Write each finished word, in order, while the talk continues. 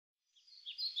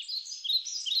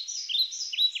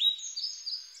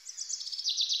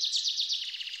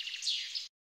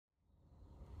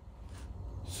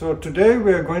So today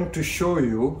we are going to show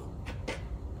you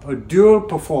a dual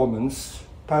performance,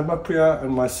 Padmapriya and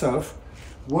myself,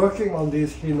 working on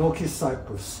these Hinoki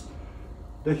cypress.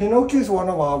 The Hinoki is one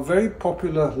of our very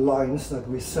popular lines that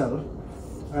we sell,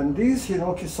 and these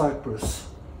Hinoki cypress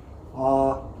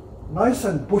are nice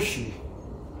and bushy,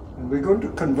 and we're going to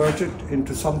convert it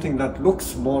into something that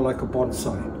looks more like a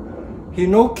bonsai.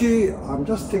 Hinoki, I'm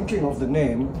just thinking of the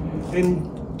name,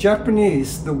 in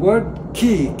Japanese the word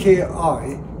ki,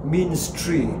 K-I, means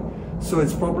tree, so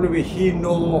it's probably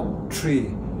Hino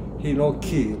tree,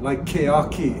 Hinoki, like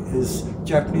Keaki is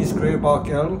Japanese greybark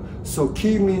elm, so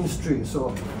ki means tree.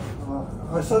 So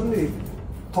I suddenly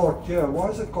thought, yeah, why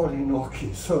is it called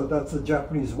Hinoki? So that's a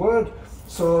Japanese word.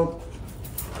 So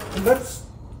let's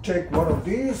take one of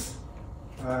these,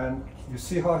 and you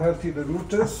see how healthy the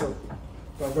root is. So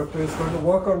Padmapriya is going to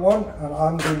work on one, and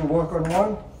I'm going to work on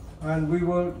one, and we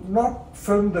will not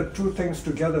film the two things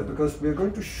together because we're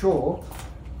going to show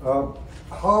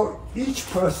how each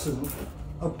person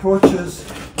approaches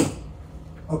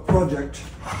a project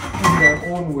in their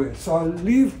own way. So I'll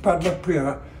leave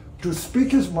Padmapriya to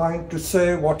speak his mind, to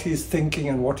say what he's thinking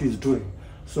and what he's doing.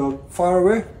 So fire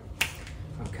away.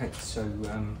 Okay, so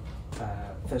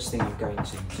first thing I'm going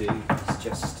to do is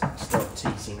just start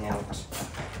teasing out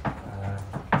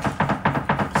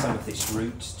some of this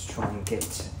root to try and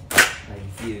get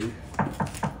a view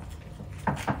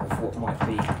of what might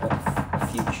be a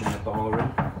future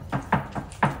Nabarum.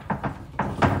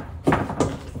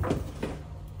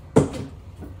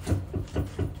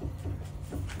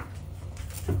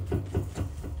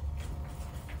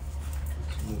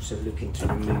 I'm also looking to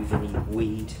remove any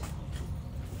weed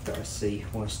that I see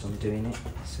whilst I'm doing it.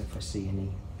 So if I see any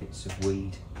bits of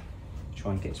weed,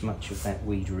 try and get as much of that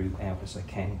weed root out as I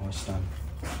can whilst I'm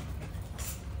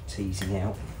teasing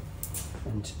out.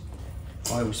 And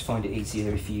I always find it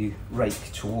easier if you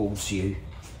rake towards you.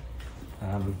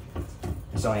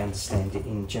 As I understand it,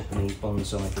 in Japanese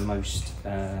bonsai, the most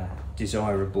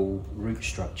desirable root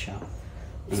structure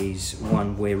is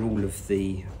one where all of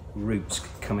the roots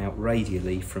come out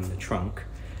radially from the trunk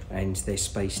and they're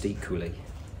spaced equally.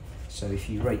 So if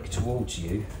you rake towards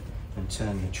you and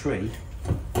turn the tree,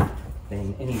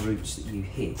 then any roots that you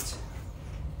hit,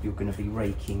 you're going to be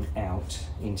raking out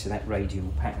into that radial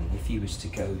pattern. If you was to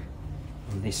go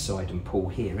on this side and pull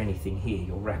here, anything here,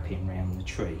 you're wrapping around the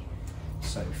tree.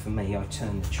 So for me, I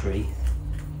turn the tree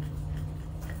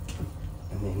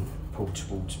and then pull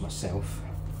towards myself.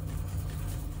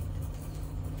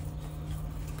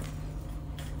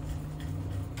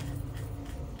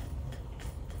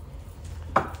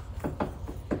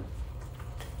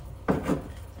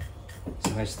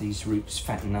 So as these roots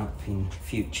fatten up in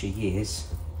future years,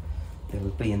 they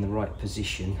will be in the right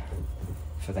position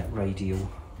for that radial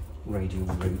root.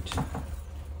 So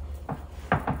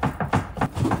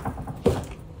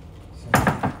you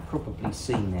can probably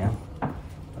see now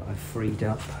that I've freed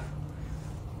up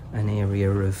an area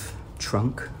of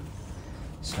trunk.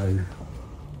 So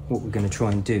what we're going to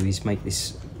try and do is make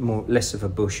this less of a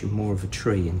bush and more of a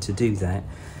tree, and to do that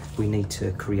we need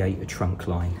to create a trunk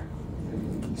line.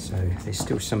 So there's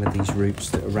still some of these roots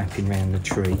that are wrapping around the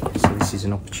tree, so this is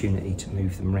an opportunity to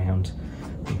move them round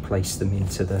and place them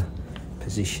into the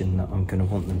position that I'm going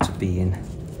to want them to be in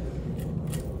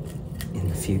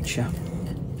the future.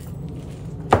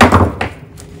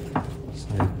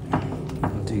 So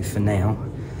I'll do for now.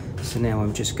 So now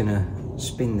I'm just going to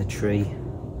spin the tree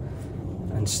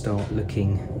and start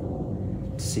looking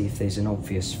to see if there's an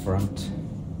obvious front.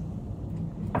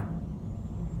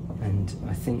 And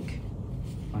I think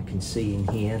I can see in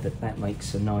here that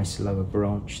makes a nice lower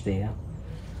branch there.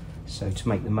 So to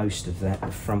make the most of that,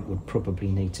 the front would probably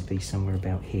need to be somewhere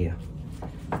about here.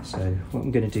 So what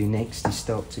I'm going to do next is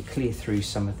start to clear through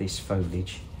some of this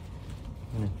foliage.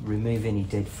 I'm going to remove any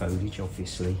dead foliage,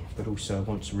 obviously, but also I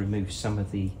want to remove some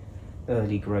of the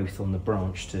early growth on the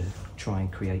branch to try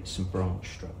and create some branch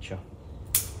structure.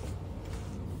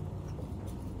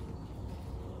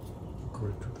 Go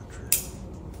to the tree.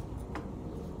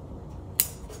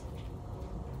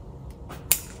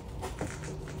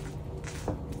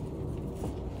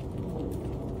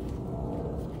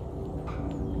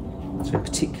 So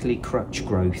particularly crutch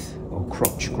growth or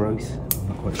crotch growth, I'm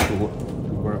not quite sure what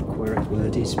the correct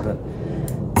word is, but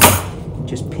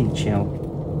just pinch out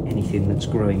anything that's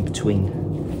growing between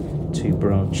two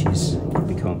branches. You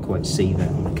probably can't quite see that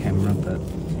on the camera, but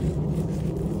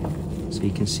so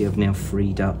you can see I've now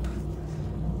freed up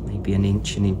maybe an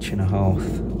inch and a half,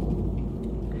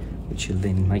 which will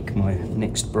then make my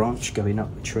next branch going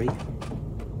up the tree.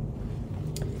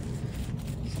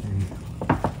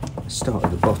 Start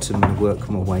at the bottom and work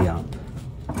my way up.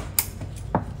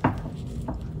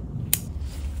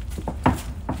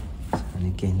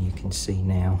 can see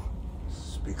now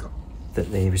Speak up.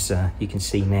 that there's you can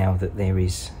see now that there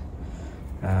is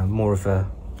more of a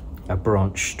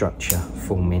branch structure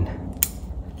forming.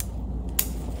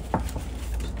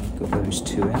 I've got those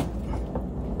two out.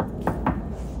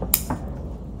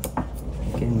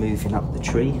 Again, moving up the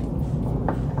tree.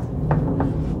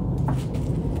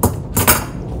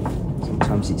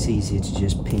 Sometimes it's easier to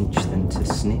just pinch than to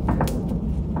snip.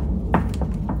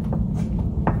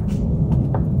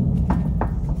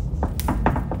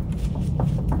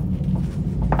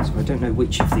 So I don't know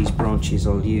which of these branches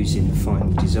I'll use in the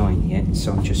final design yet,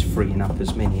 so I'm just freeing up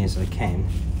as many as I can.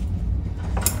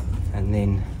 And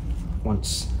then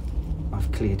once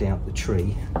I've cleared out the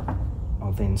tree,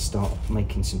 I'll then start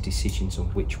making some decisions on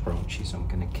which branches I'm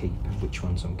going to keep and which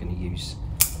ones I'm going to use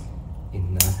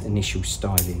in the initial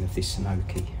styling of this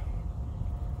Hinoki.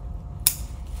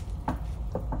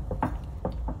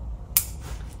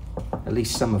 At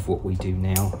least some of what we do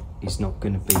now is not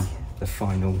going to be the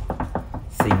final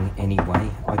thing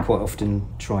anyway. I quite often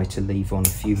try to leave on a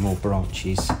few more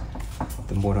branches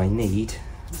than what I need,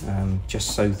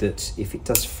 just so that if it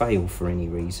does fail for any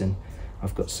reason,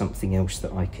 I've got something else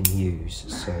that I can use.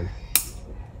 So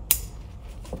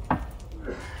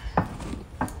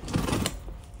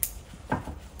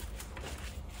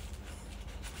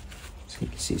you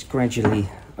can see it's gradually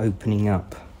opening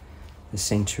up the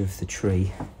centre of the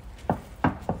tree.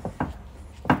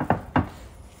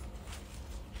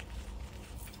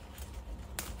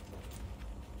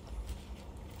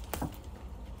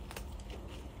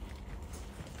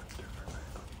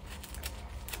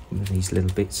 These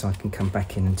little bits I can come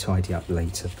back in and tidy up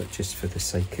later, but just for the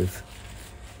sake of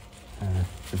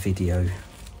the video,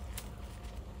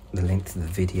 the length of the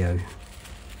video,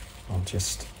 I'll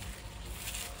just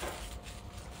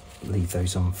leave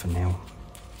those on for now.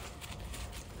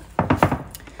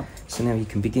 So now you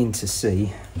can begin to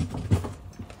see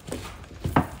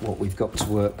what we've got to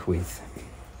work with.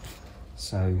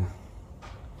 So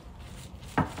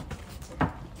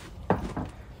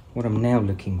what I'm now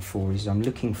looking for is I'm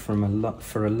looking for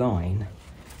a line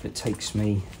that takes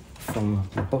me from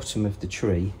the bottom of the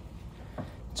tree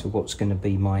to what's going to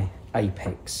be my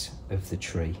apex of the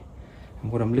tree.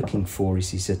 And what I'm looking for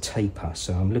is a taper.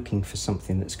 So I'm looking for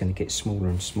something that's going to get smaller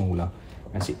and smaller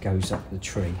as it goes up the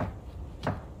tree.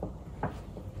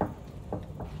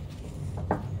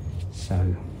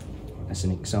 So as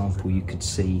an example, you could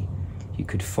see, you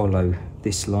could follow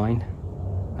this line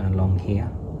and along here,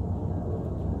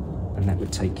 and that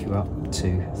would take you up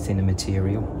to thinner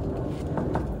material.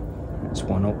 That's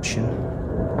one option.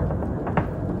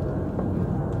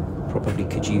 Probably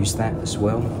could use that as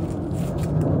well.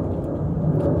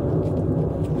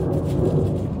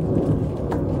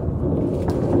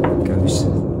 It goes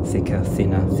thicker,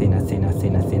 thinner, thinner, thinner,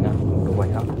 thinner, thinner, all the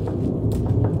way up.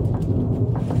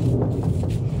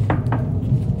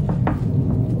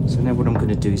 So now what I'm going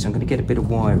to do is I'm going to get a bit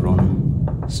of wire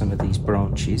on some of these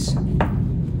branches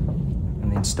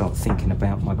and then start thinking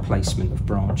about my placement of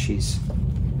branches.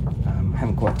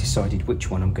 Haven't quite decided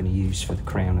which one I'm going to use for the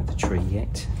crown of the tree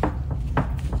yet.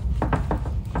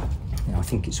 Now, I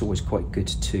think it's always quite good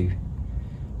to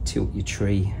tilt your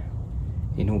tree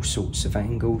in all sorts of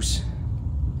angles.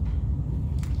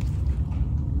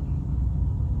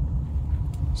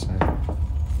 So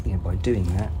yeah, by doing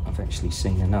that, I've actually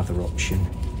seen another option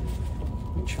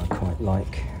which I quite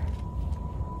like.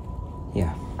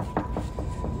 Yeah,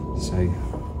 so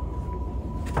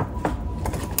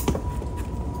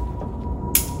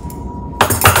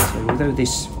although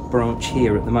this branch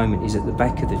here at the moment is at the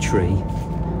back of the tree,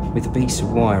 with a piece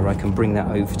of wire I can bring that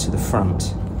over to the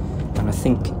front, and I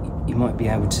think you might be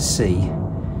able to see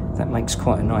that makes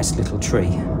quite a nice little tree.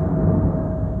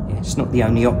 Yeah, it's not the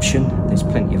only option, there's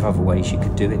plenty of other ways you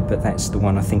could do it, but that's the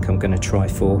one I think I'm going to try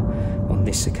for on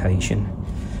this occasion.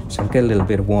 So I'll get a little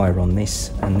bit of wire on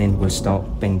this and then we'll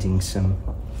start bending some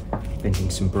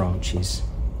branches.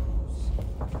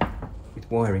 With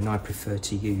wiring I prefer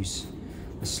to use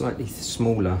a slightly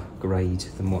smaller grade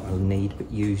than what I'll need, but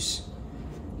use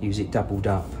it doubled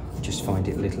up. I just find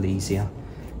it a little easier.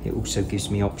 It also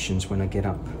gives me options when I get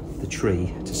up the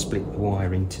tree to split the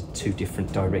wire into two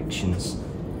different directions.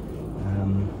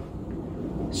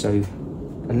 So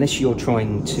unless you're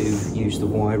trying to use the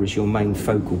wire as your main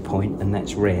focal point, and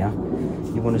that's rare,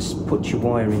 you want to put your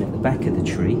wire in at the back of the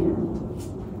tree,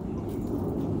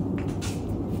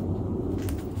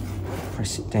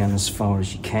 press it down as far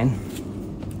as you can.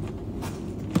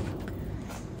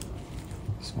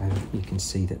 So you can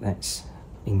see that that's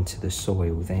into the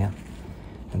soil there.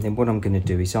 And then what I'm going to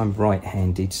do is, I'm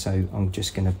right-handed, so I'm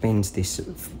just going to bend this at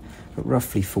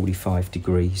roughly 45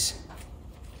 degrees.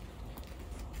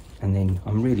 and then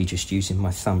I'm really just using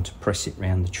my thumb to press it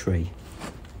round the tree.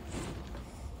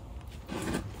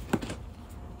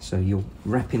 So you're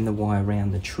wrapping the wire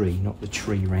around the tree, not the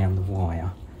tree round the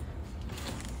wire.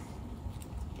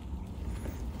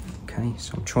 Okay,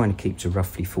 so I'm trying to keep to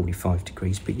roughly 45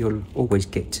 degrees, but you'll always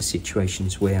get to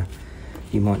situations where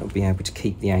you might not be able to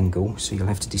keep the angle, so you'll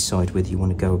have to decide whether you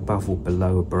want to go above or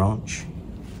below a branch.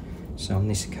 So on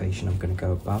this occasion I'm going to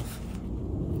go above.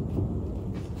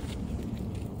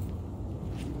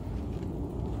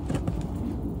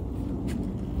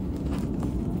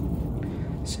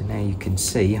 So now you can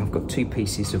see I've got two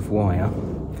pieces of wire,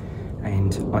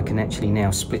 and I can actually now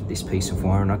split this piece of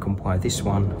wire, and I can wire this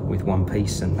one with one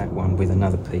piece and that one with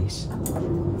another piece.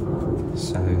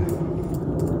 So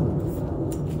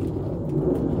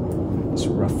it's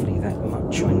roughly that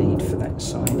much I need for that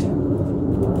side. And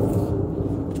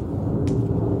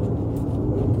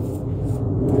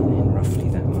then roughly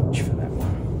that much for that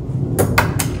one.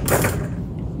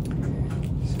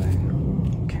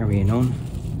 So carrying on.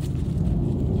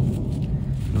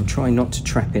 I'm trying not to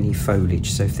trap any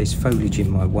foliage, so if there's foliage in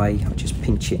my way, I'll just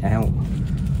pinch it out.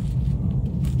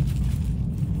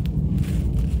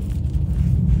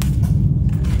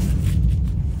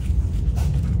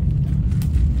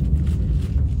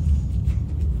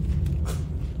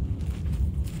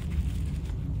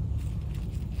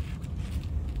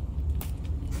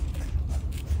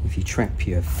 If you trap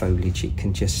your foliage, it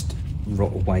can just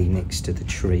rot away next to the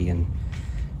tree, and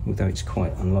although it's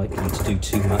quite unlikely to do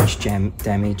too much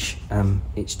damage,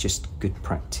 it's just good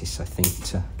practice, I think,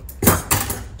 to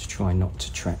try not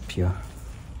to trap your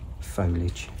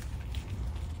foliage.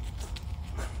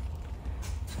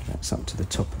 So that's up to the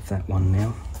top of that one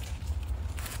now.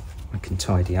 I can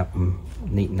tidy up and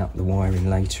neaten up the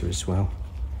wiring later as well.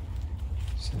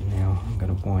 So now I'm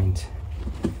going to wind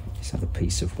this other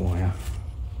piece of wire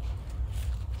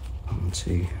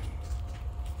onto.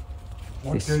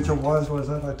 What gauge of wires was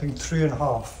that? I think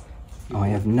 3.5. I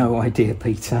have no idea,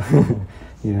 Peter.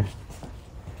 Yeah.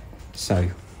 So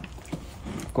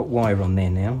I've got wire on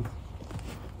there now.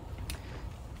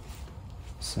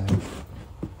 So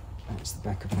that's the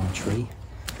back of my tree.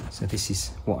 So this is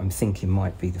what I'm thinking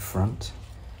might be the front.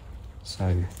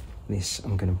 So this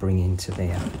I'm going to bring into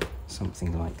there,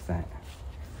 something like that.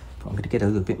 But I'm going to get a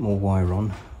little bit more wire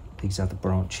on these other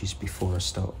branches before I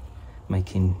start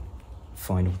making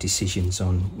final decisions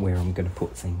on where I'm going to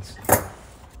put things. So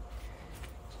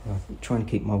I'm trying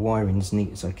to keep my wiring as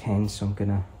neat as I can, so I'm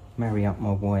going to marry up my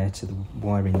wire to the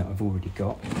wiring that I've already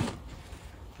got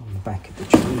on the back of the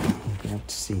tree. You'll be able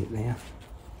to see it there.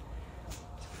 So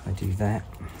if I do that,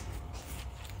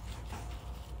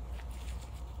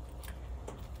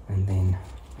 and then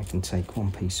I can take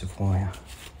one piece of wire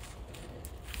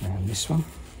around this one.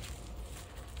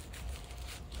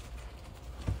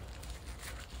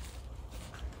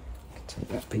 Take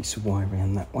that piece of wire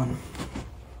around that one.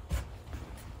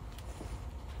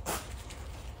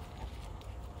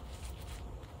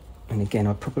 And again,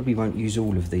 I probably won't use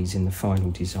all of these in the final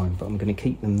design, but I'm going to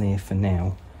keep them there for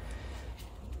now,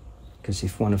 because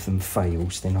if one of them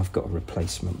fails, then I've got a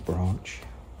replacement branch.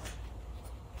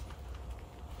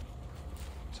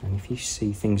 So if you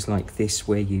see things like this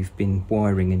where you've been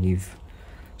wiring and you've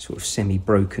sort of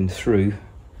semi-broken through,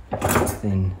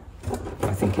 then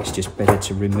I think it's just better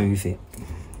to remove it.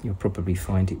 You'll probably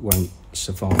find it won't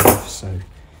survive, so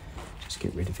just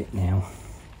get rid of it now.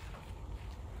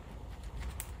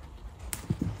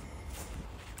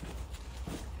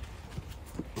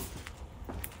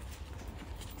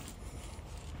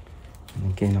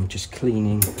 And again, I'm just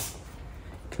cleaning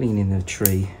the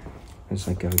tree as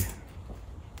I go.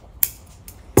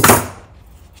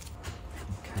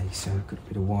 So I've got a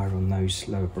bit of wire on those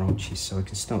lower branches, so I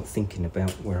can start thinking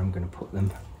about where I'm going to put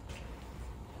them.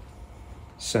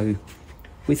 So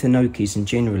with Hinokis, and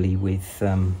generally with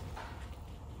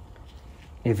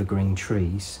evergreen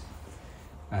trees,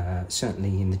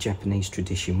 certainly in the Japanese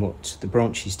tradition, what the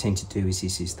branches tend to do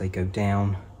is they go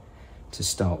down to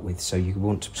start with. So you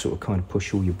want to sort of kind of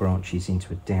push all your branches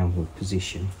into a downward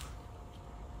position.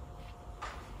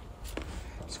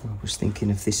 So I was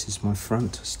thinking of this as my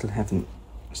front. I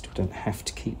still don't have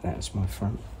to keep that as my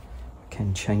front. I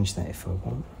can change that if I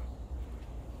want.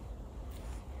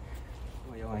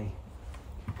 The way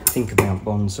I think about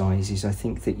bonsais is I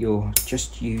think that you're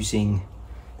just using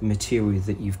the material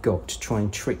that you've got to try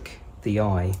and trick the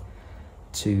eye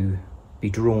to be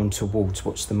drawn towards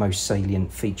what's the most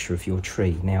salient feature of your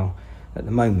tree. Now, at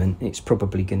the moment, it's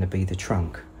probably going to be the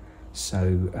trunk.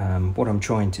 So what I'm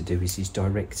trying to do is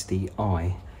direct the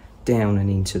eye down and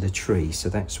into the tree. So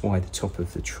that's why the top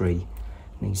of the tree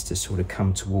needs to sort of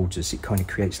come towards us. It kind of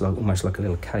creates like almost like a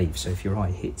little cave, so if your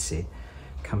eye hits it,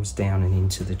 it comes down and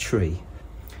into the tree.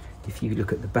 If you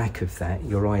look at the back of that,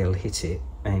 your eye will hit it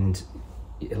and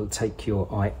it'll take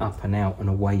your eye up and out and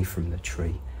away from the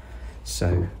tree.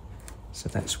 So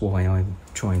that's why I'm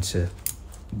trying to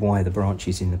wire the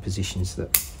branches in the positions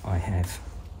that I have.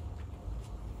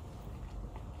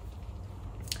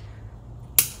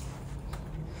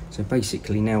 So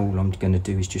basically now all I'm going to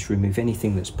do is just remove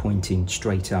anything that's pointing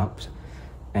straight up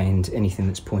and anything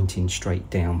that's pointing straight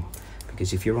down,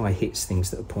 because if your eye hits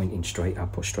things that are pointing straight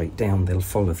up or straight down, they'll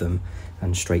follow them,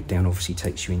 and straight down obviously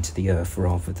takes you into the earth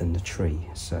rather than the tree.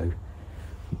 So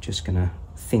I'm just going to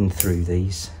thin through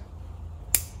these.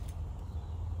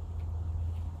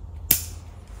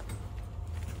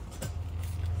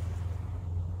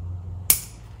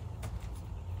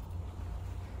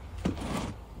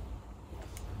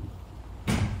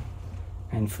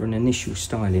 And for an initial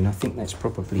styling, I think that's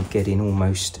probably getting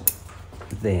almost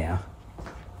there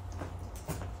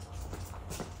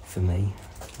for me.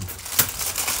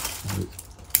 So,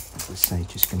 as I say,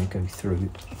 just going to go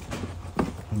through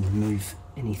and remove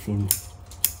anything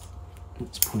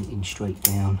that's pointing straight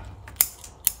down.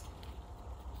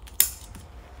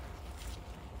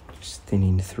 Just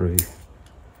thinning through,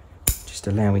 just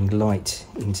allowing light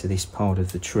into this part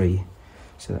of the tree,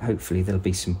 so that hopefully there'll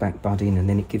be some back budding, and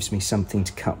then it gives me something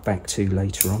to cut back to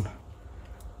later on.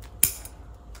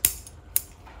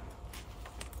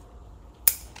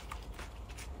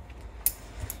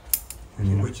 And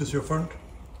then which is your front?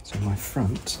 So my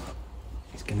front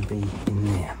is going to be in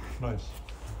there. Nice.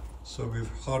 So we've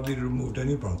hardly removed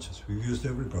any branches. We've used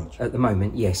every branch. At the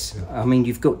moment, yes. Yeah. I mean,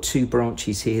 you've got 2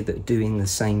 branches here that are doing the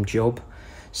same job.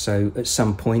 So at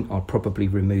some point, I'll probably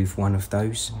remove one of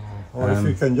those. Or if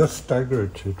you can just stagger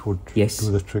it, it would do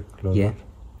the trick. Like yeah.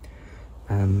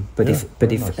 But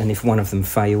if one of them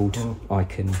failed, I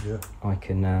can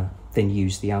then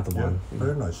use the other one.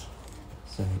 Very nice.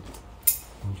 So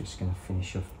I'm just going to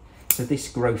finish off. So this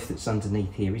growth that's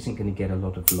underneath here isn't going to get a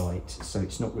lot of light, so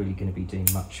it's not really going to be doing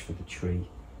much for the tree.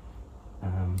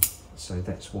 So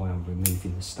that's why I'm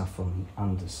removing the stuff on the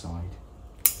underside.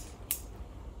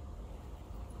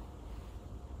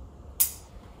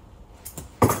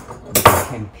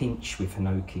 You can pinch with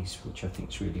Hinokis, which I think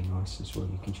is really nice as well.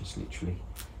 You can just literally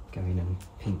go in and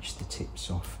pinch the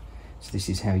tips off. So this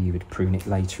is how you would prune it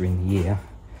later in the year.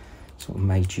 Sort of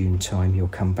May, June time, you'll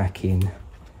come back in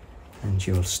and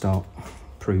you'll start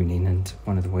pruning, and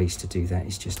one of the ways to do that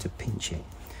is just to pinch it.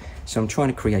 So I'm trying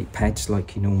to create pads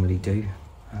like you normally do,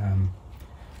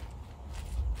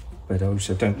 but I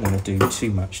also don't want to do too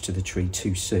much to the tree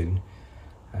too soon,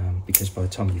 because by the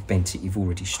time you've bent it, you've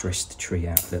already stressed the tree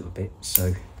out a little bit.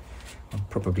 So I'm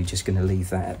probably just going to leave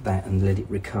that at that and let it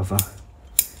recover,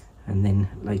 and then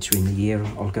later in the year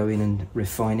I'll go in and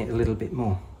refine it a little bit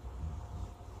more.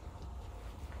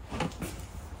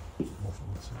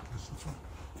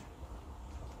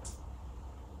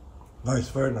 Nice,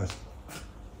 very nice.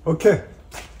 Okay.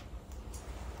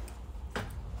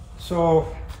 So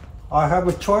I have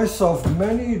a choice of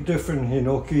many different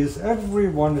Hinokis. Every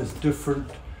one is different,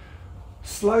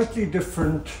 slightly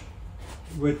different,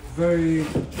 with very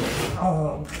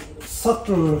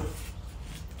subtle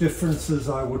differences,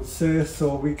 I would say.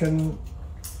 So we can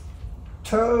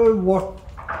tell what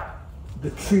the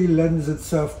tree lends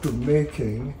itself to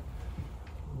making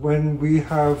when we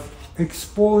have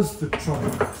exposed the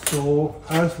trunk. So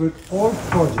as with all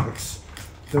projects,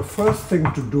 the first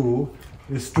thing to do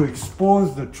is to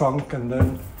expose the trunk and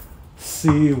then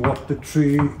see what the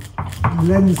tree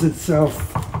lends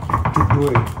itself to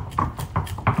doing.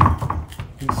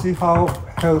 You see how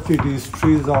healthy these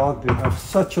trees are? They have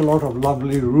such a lot of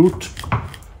lovely root,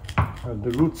 and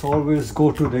the roots always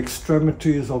go to the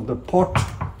extremities of the pot.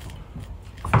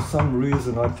 For some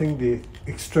reason, I think the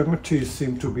extremities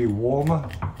seem to be warmer.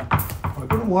 I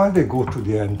don't know why they go to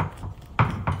the end.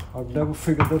 I've never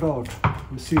figured that out.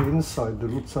 You see inside the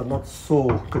roots are not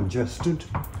so congested.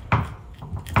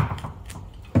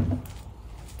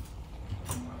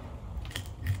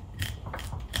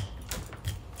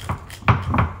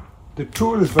 The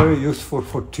tool is very useful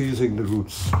for teasing the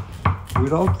roots.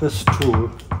 Without this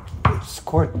tool, it's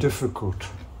quite difficult.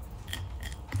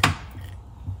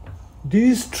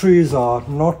 These trees are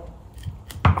not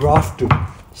grafted.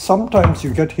 Sometimes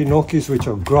you get Hinokis which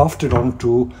are grafted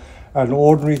onto an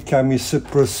ordinary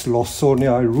Cypress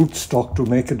lawsonii rootstock to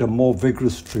make it a more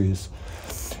vigorous trees.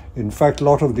 In fact, a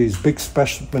lot of these big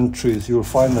specimen trees, you'll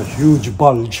find a huge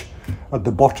bulge at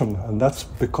the bottom, and that's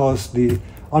because the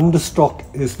understock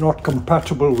is not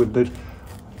compatible with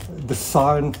the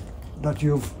sign that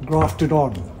you've grafted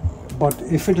on. but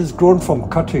if it is grown from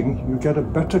cutting, you get a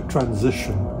better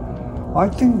transition. I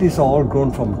think these are all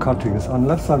grown from cuttings.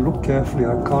 Unless I look carefully,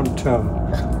 I can't tell.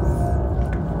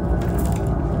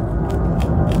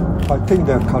 I think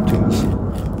they're cuttings.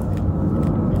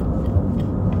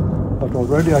 But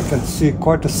already I can see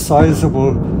quite a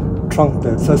sizable trunk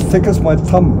there. It's as thick as my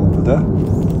thumb over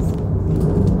there.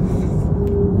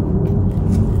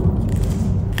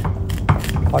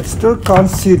 I still can't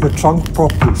see the trunk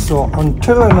properly, so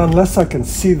until and unless I can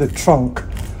see the trunk,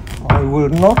 I will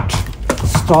not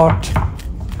start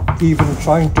even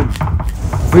trying to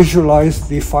visualize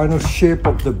the final shape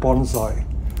of the bonsai.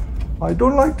 I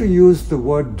don't like to use the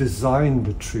word design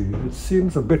the tree. It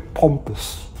seems a bit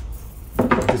pompous.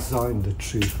 Design the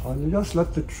tree. I'll just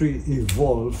let the tree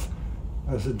evolve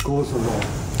as it goes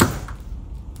along.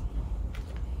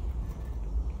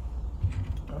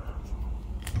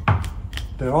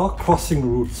 There are crossing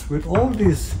roots. With all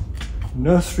these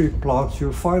nursery plants,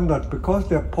 you'll find that because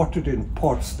they're potted in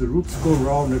pots, the roots go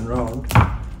round and round,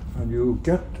 and you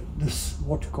get this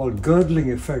what you call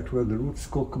girdling effect, where the roots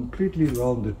go completely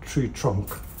around the tree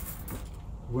trunk.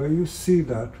 Where you see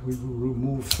that, we will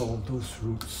remove some of those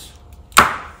roots.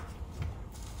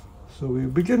 So we're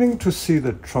beginning to see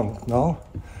the trunk now.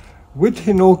 With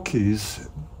Hinokis,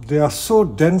 they are so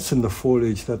dense in the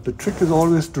foliage that the trick is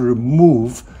always to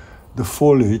remove the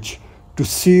foliage to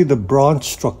see the branch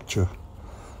structure.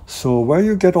 So where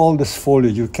you get all this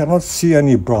foliage, you cannot see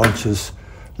any branches,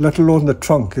 let alone the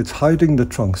trunk. It's hiding the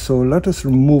trunk. So let us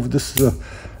remove, this is a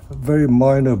very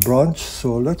minor branch,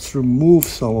 so let's remove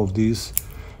some of these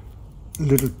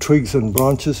little twigs and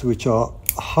branches which are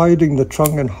hiding the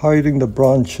trunk and hiding the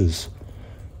branches.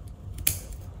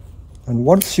 And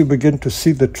once you begin to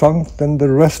see the trunk, then the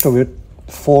rest of it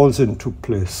falls into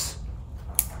place.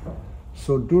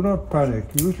 So do not panic.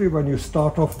 Usually when you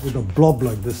start off with a blob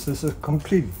like this is a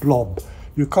complete blob.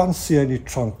 You can't see any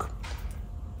trunk.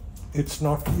 It's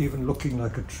not even looking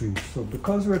like a tree. So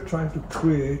because we're trying to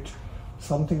create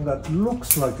something that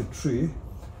looks like a tree,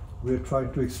 we're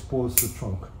trying to expose the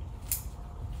trunk.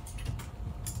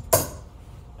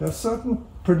 There are certain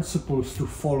principles to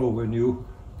follow when you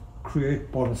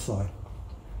create bonsai.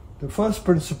 The first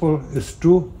principle is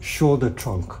to show the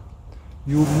trunk.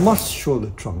 You must show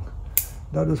the trunk.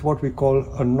 That is what we call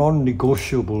a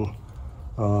non-negotiable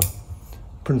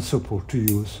principle to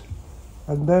use.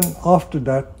 And then after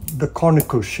that, the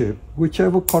conical shape.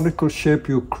 Whichever conical shape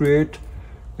you create,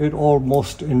 it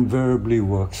almost invariably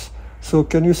works. So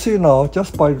can you see now,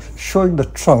 just by showing the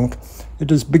trunk, it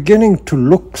is beginning to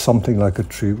look something like a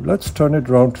tree. Let's turn it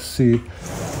around to see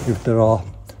if there are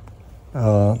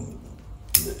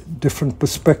different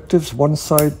perspectives. One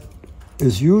side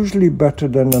is usually better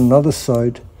than another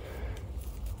side.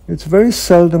 It's very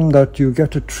seldom that you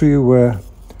get a tree where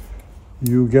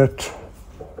you get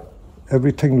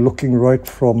everything looking right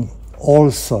from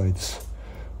all sides.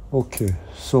 Okay,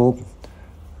 so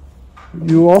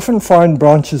you often find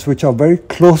branches which are very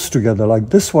close together, like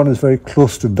this one is very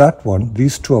close to that one.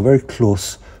 These two are very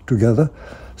close together.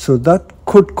 So that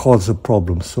could cause a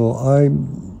problem. So I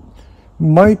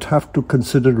might have to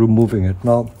consider removing it.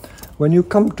 Now, when you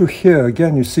come to here,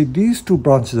 again, you see these two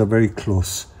branches are very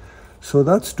close. So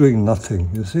that's doing nothing,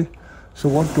 you see. So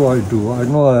what do? I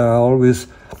know I always,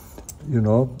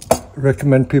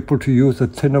 recommend people to use a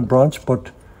thinner branch,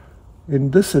 but in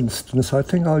this instance, I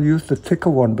think I'll use the thicker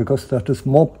one because that is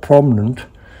more prominent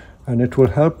and it will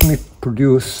help me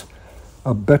produce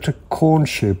a better cone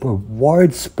shape, a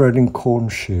wide spreading cone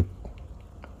shape.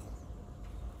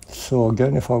 So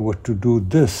again, if I were to do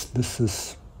this, this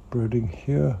is spreading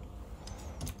here.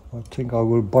 I think I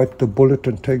will bite the bullet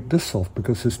and take this off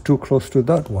because it's too close to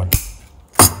that one.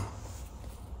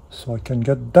 So I can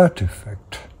get that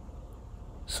effect.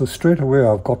 So straight away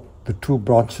I've got the two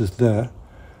branches there.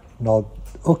 Now,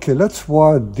 okay, let's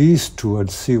wire these two and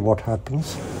see what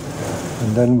happens.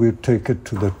 And then we'll take it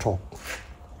to the top.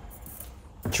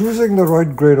 Choosing the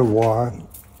right grade of wire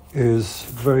is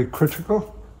very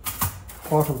critical.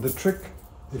 Part of the trick.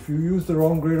 If you use the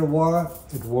wrong grade of wire,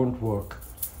 it won't work.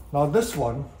 Now this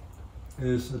one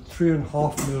is a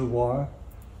 3.5 mil wire.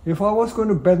 If I was going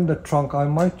to bend the trunk, I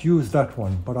might use that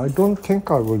one, but I don't think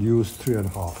I will use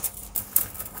 3.5.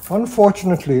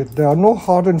 Unfortunately, there are no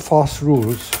hard and fast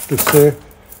rules to say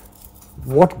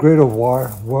what grade of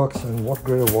wire works and what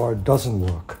grade of wire doesn't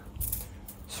work.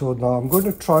 So now I'm going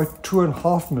to try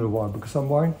 2.5 mil wire because I'm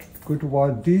going to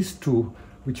wire these two,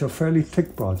 which are fairly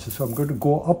thick branches. So I'm going to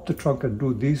go up the trunk and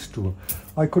do these two.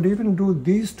 I could even do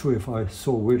these two if I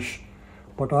so wish.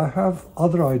 But I have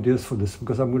other ideas for this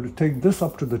because I'm going to take this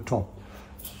up to the top.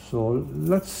 So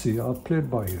let's see, I'll play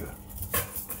it by ear.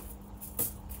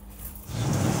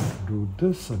 do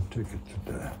this and take it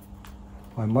to there.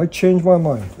 I might change my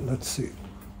mind. Let's see.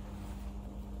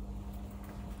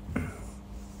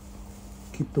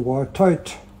 Keep the wire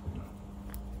tight.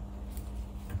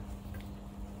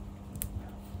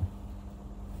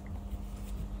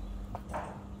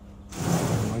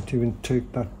 I might even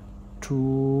take that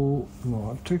to, no,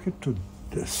 I'll take it to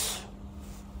this.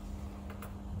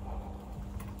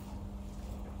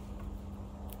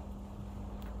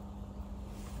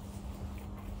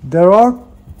 There are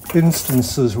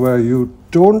instances where you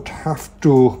don't have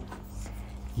to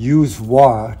use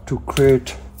wire to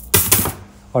create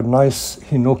a nice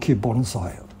Hinoki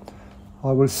bonsai.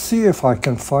 I will see if I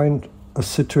can find a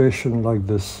situation like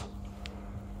this.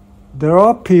 There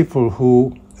are people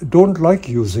who don't like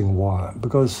using wire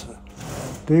because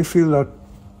they feel that,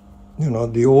 you know,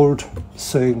 the old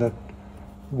saying that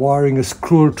wiring is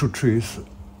cruel to trees.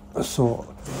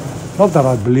 So, not that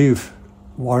I believe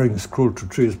wiring is cruel to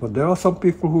trees, but there are some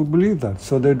people who believe that,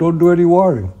 so they don't do any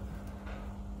wiring.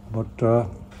 But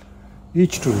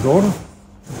each to his own.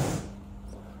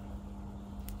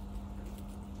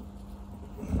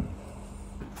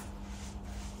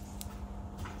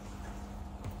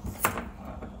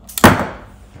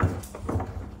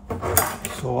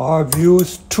 So I've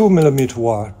used 2mm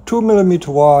wire. 2mm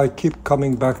wire, I keep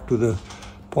coming back to the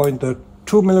point that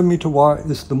 2mm wire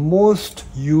is the most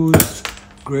used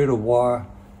grade of wire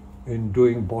in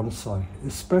doing bonsai,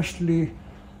 especially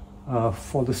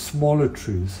for the smaller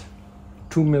trees.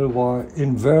 2mm wire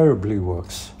invariably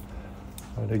works.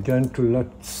 And again,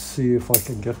 let's see if I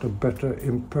can get a better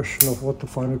impression of what the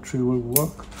final tree will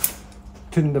work.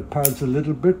 Thin the pads a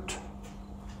little bit.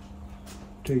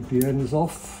 Take the ends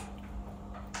off.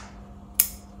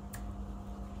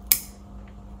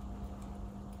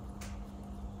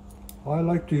 I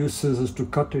like to use scissors to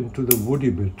cut into the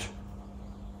woody bit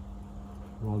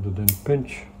rather than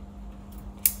pinch.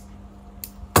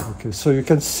 Okay, so you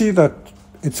can see that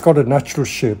it's got a natural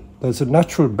shape. There's a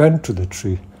natural bend to the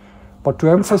tree. But to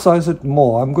emphasize it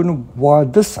more, I'm going to wire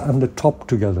this and the top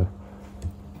together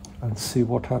and see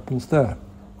what happens there.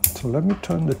 So let me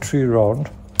turn the tree around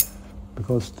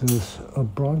because there's a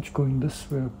branch going this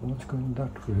way, a branch going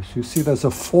that way. So you see there's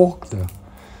a fork there.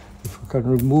 If we can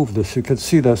remove this, you can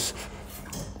see there's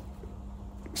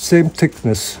same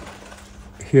thickness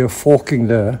here forking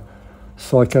there.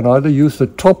 So I can either use the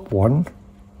top one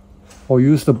or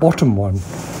use the bottom one.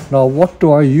 Now what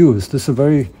do I use? This is a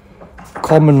very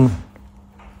common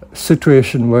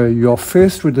situation where you're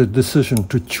faced with a decision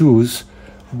to choose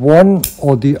one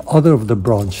or the other of the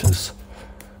branches.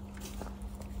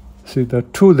 See, there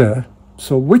are two there.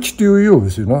 So which do you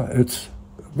use? You know, it's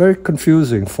very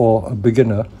confusing for a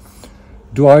beginner.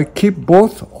 Do I keep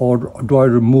both or do I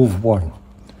remove one?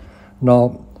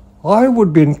 Now, I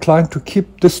would be inclined to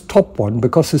keep this top one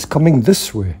because it's coming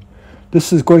this way.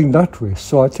 This is going that way.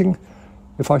 So I think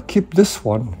if I keep this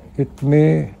one, it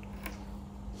may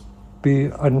be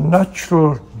a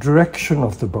natural direction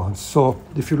of the branch. So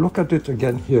if you look at it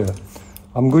again here,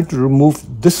 I'm going to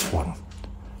remove this one.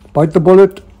 Bite the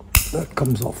bullet, that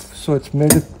comes off. So it's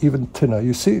made it even thinner.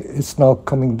 You see, it's now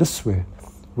coming this way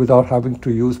without having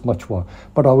to use much wire.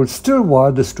 But I will still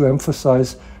wire this to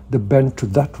emphasize the bend to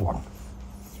that one.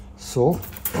 So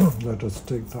let us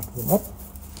take that one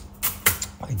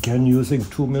up. Again, using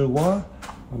 2mm wire,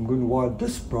 I'm going to wire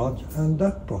this branch and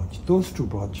that branch, those two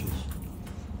branches.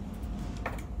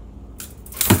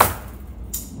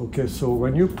 Okay, so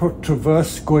when you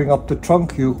traverse going up the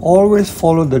trunk, you always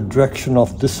follow the direction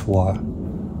of this wire.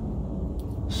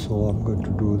 So I'm going to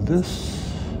do this.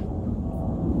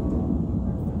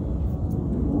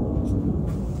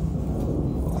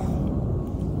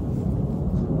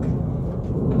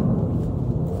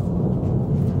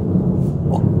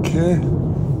 Okay.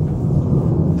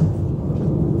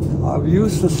 I've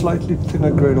used a slightly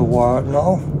thinner grade of wire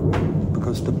now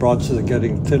because the branches are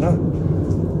getting thinner.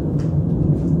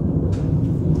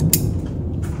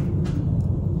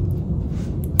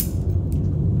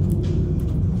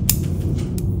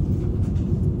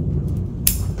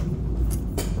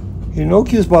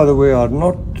 Hinokis, by the way, are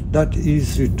not that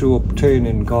easy to obtain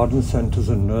in garden centers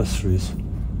and nurseries.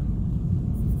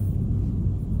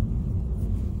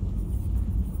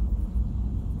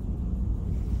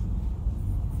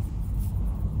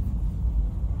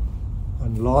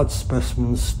 And large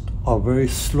specimens are very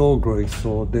slow growing,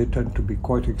 so they tend to be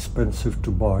quite expensive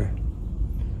to buy.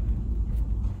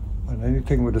 And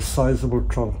anything with a sizable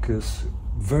trunk is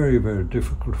very, very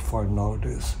difficult to find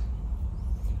nowadays.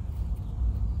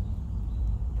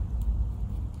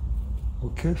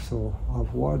 Okay, so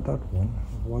I've wired that one.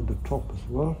 I've wired the top as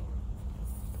well.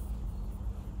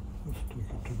 Let's take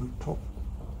it to the top.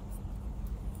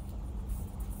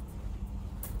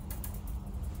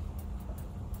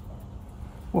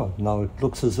 Well, now it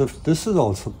looks as if this is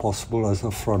also possible as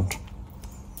a front.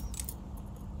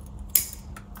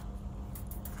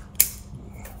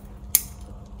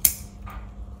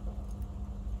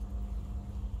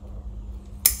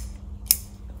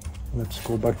 Let's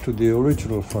go back to the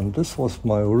original front. This was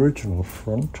my original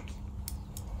front.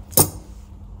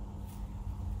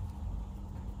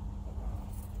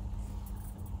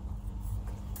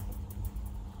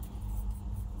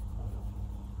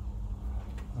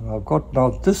 And I've got now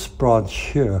this branch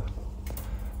here,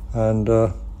 and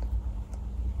you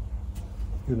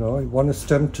know, one is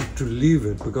tempted to leave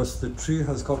it because the tree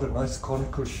has got a nice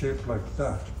conical shape like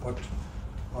that, but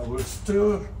I will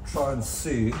still try and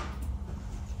see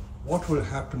what will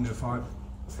happen if I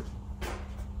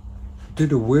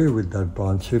did away with that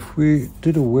branch. If we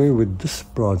did away with this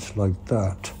branch like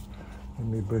that, let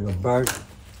me bring a bag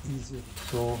easier.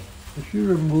 So if you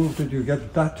removed it, you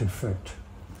get that effect,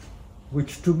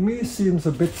 which to me seems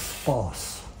a bit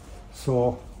sparse.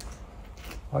 So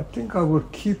I think I will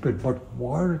keep it, but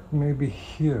wire it maybe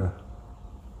here,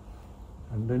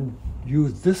 and then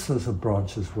use this as a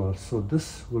branch as well. So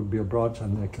this will be a branch,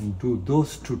 and I can do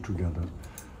those two together.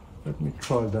 Let me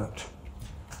try that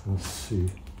and see.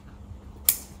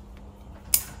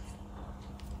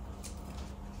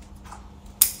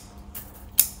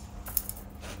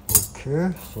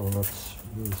 Okay, so let's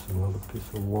use another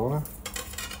piece of wire.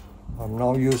 I'm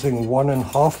now using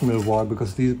 1.5 mil wire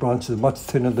because these branches are much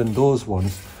thinner than those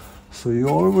ones. So you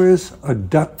always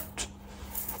adapt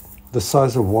the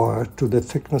size of wire to the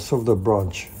thickness of the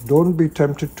branch. Don't be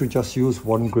tempted to just use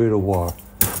one grade of wire.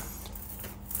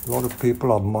 A lot of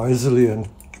people are miserly and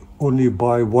only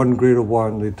buy one grade of wire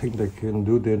and they think they can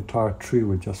do the entire tree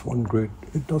with just one grade.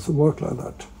 It doesn't work like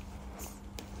that.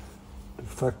 The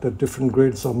fact that different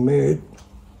grades are made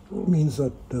means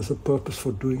that there's a purpose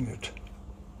for doing it.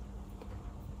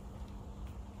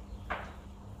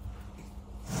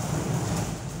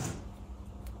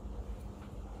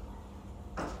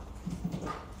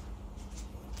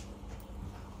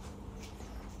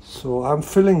 So I'm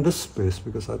filling this space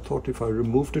because I thought if I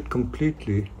removed it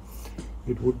completely,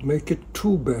 it would make it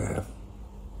too bare.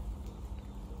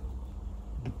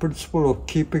 The principle of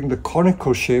keeping the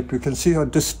conical shape, you can see a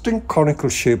distinct conical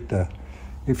shape there.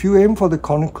 If you aim for the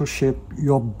conical shape,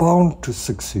 you're bound to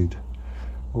succeed.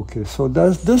 Okay, so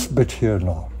there's this bit here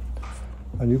now.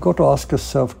 And you've got to ask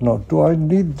yourself now, do I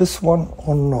need this one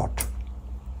or not?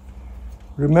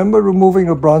 Remember, removing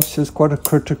a branch is quite a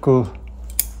critical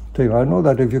thing. I know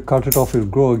that if you cut it off, it'll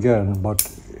grow again, but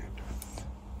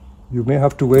you may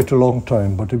have to wait a long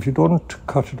time. But if you don't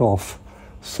cut it off,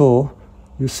 so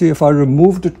you see, if I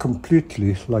removed it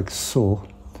completely like so,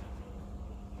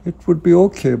 it would be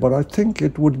okay, but I think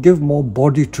it would give more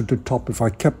body to the top if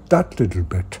I kept that little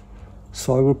bit.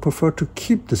 So I would prefer to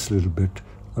keep this little bit,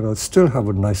 and I'll still have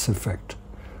a nice effect.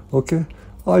 Okay,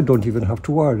 I don't even have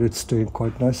to wire it. It's staying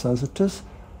quite nice as it is.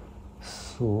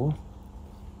 So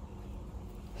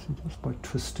see, just by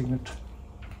twisting it,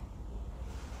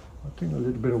 I think a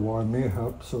little bit of wire may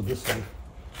help. So this I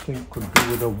think could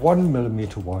do with a 1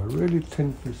 millimeter wire, really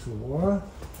thin piece of wire.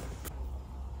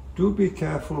 Do be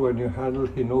careful when you handle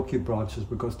Hinoki branches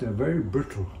because they're very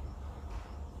brittle.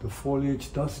 The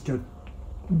foliage does get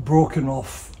broken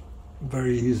off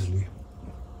very easily.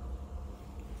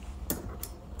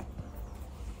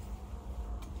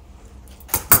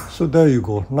 So there you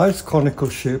go, nice conical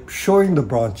shape, showing the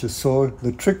branches. So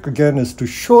the trick again is to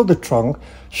show the trunk,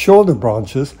 show the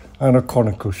branches, and a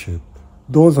conical shape.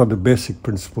 Those are the basic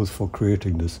principles for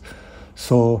creating this.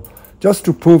 So just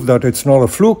to prove that it's not a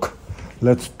fluke,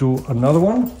 let's do another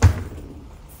one.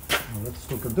 Now let's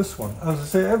look at this one. As I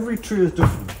say, every tree is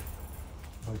different.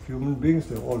 Like human beings,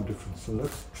 they're all different. So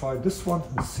let's try this one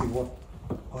and see what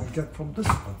I get from this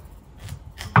one.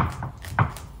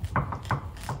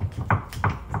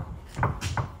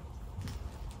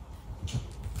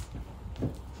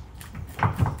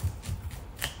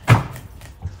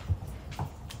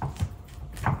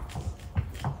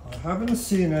 I haven't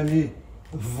seen any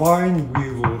vine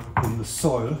weevil in the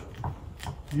soil.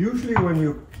 Usually when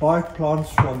you buy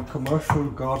plants from commercial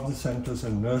garden centers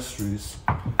and nurseries,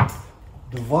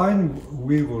 the vine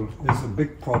weevil is a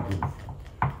big problem.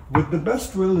 With the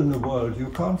best will in the world, you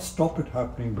can't stop it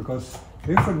happening because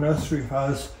if a nursery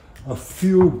has a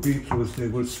few beetles, they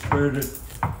will spread it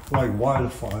like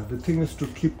wildfire. The thing is to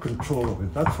keep control of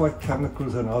it. That's why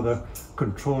chemicals and other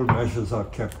control measures are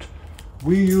kept.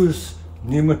 We use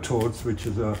nematodes, which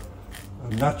is a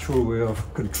natural way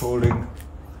of controlling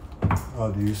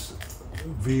these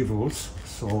weevils.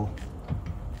 So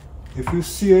if you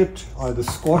see it, either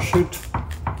squash it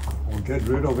or get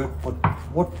rid of it. But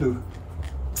what the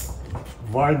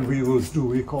vine weevils do.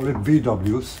 We call it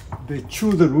VWs. They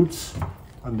chew the roots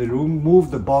and they remove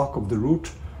the bark of the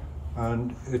root,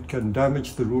 and it can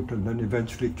damage the root and then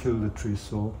eventually kill the tree.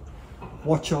 So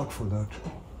watch out for that.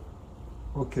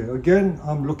 Okay, again,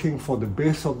 I'm looking for the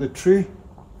base of the tree.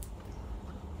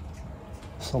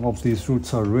 Some of these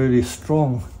roots are really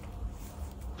strong.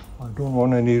 I don't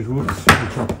want any roots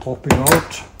which are popping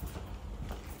out.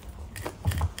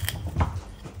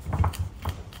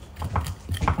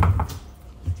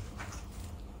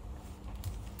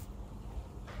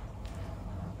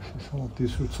 Some of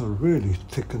these roots are really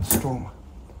thick and strong.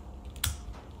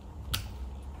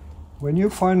 When you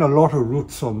find a lot of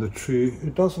roots on the tree,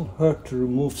 it doesn't hurt to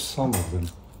remove some of them.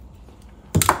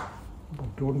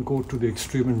 But don't go to the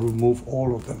extreme and remove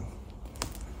all of them.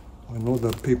 I know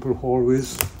that people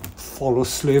always follow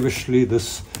slavishly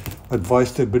this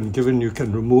advice they've been given, you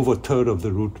can remove a third of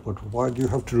the root, but why do you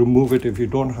have to remove it if you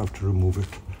don't have to remove it?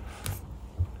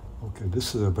 Okay,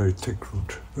 this is a very thick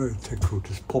root, very thick root.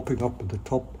 It's popping up at the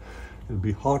top. It'll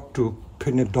be hard to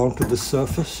pin it down to the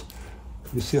surface.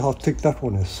 You see how thick that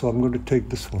one is? So I'm going to take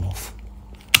this one off.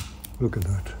 Look at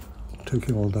that,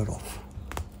 taking all that off.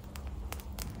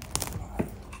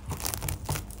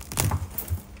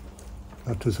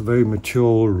 That is a very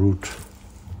mature root.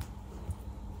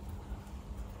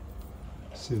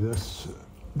 See, this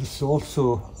is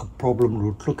also a problem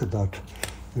root. Look at that.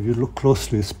 If you look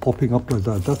closely, it's popping up like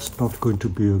that. That's not going to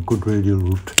be a good radial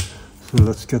root. So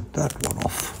let's get that one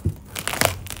off.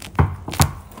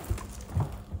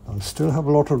 I still have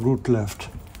a lot of root left.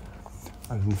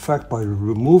 And in fact, by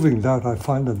removing that, I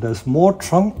find that there's more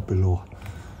trunk below.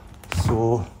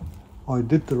 So I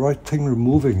did the right thing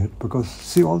removing it, because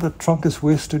see, all the trunk is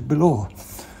wasted below.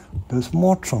 There's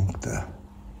more trunk there.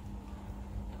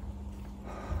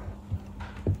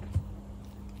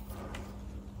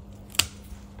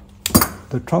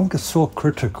 The trunk is so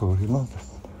critical, you know.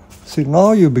 See,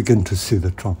 now you begin to see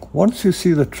the trunk. Once you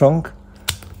see the trunk,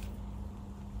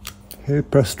 hey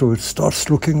presto, it starts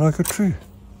looking like a tree.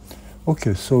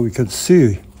 Okay, so we can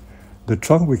see the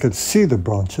trunk, we can see the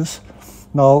branches.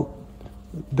 Now,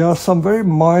 there are some very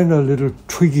minor little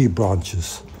twiggy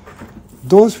branches.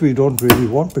 Those we don't really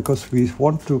want, because we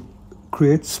want to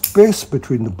create space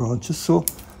between the branches. So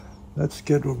let's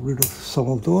get rid of some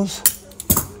of those.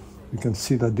 You can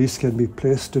see that these can be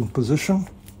placed in position.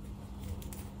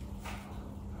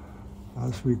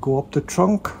 As we go up the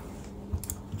trunk,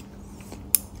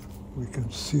 we can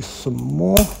see some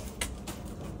more.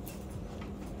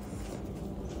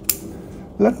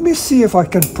 Let me see if I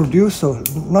can produce a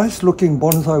nice looking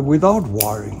bonsai without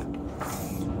wiring,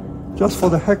 just for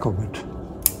the heck of it.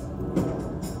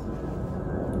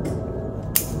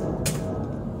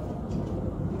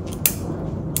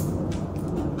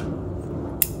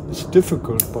 It's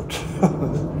difficult, but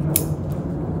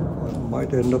I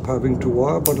might end up having to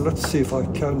wire, but let's see if I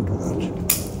can do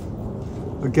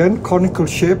that. Again, conical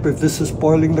shape. If this is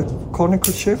spoiling the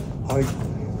conical shape, I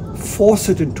force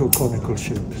it into a conical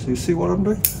shape. So you see what I'm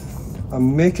doing?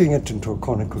 I'm making it into a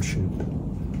conical shape.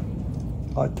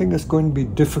 I think it's going to be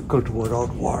difficult without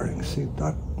wiring. See,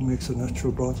 that makes a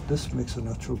natural branch. This makes a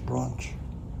natural branch.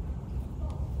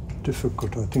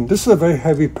 Difficult, I think. This is a very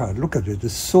heavy pad. Look at it.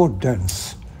 It's so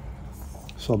dense.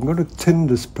 So I'm going to thin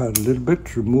this pad a little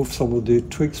bit, remove some of the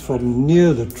twigs from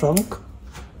near the trunk.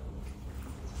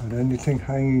 And anything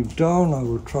hanging down, I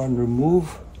will try and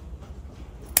remove.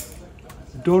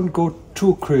 Don't go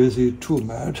too crazy, too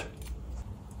mad.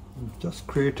 I'm just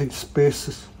creating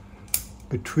spaces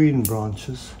between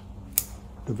branches.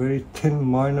 The very thin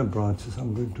minor branches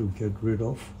I'm going to get rid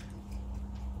of.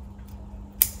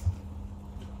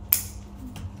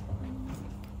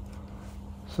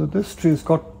 So this tree's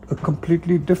got a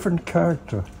completely different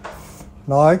character.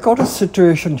 Now I got a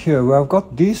situation here where I've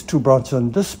got these two branches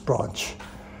and this branch.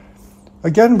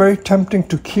 Again, very tempting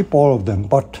to keep all of them,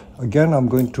 but again I'm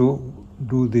going to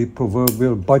do the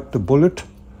proverbial bite the bullet,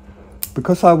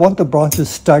 because I want the branches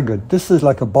staggered. This is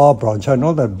like a bar branch. I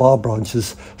know that bar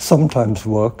branches sometimes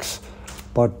works,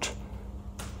 but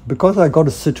because I got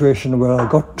a situation where I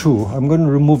got two, I'm going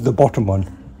to remove the bottom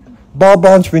one. Bar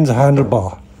branch means a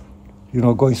handlebar, you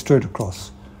know, going straight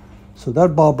across. So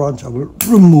that bar branch I will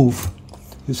remove.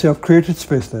 You see, I've created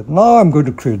space there. Now I'm going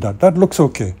to create that. That looks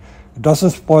okay. It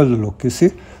doesn't spoil the look, you see.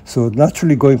 So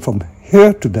naturally going from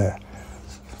here to there.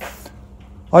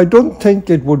 I don't think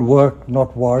it would work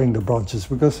not wiring the branches,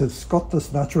 because it's got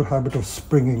this natural habit of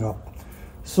springing up.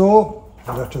 So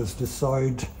let us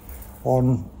decide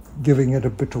on giving it a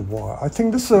bit of wire. I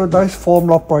think this is a nice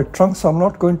formal upright trunk, so I'm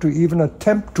not going to even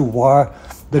attempt to wire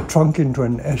the trunk into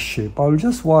an S shape. I'll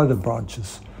just wire the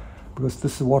branches, because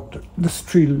this is what this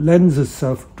tree lends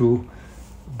itself to,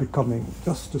 becoming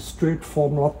just a straight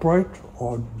formal upright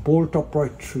or bolt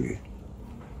upright tree.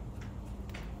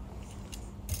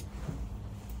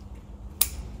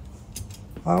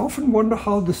 I often wonder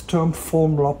how this term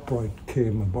formal upright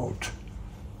came about.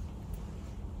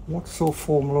 What's so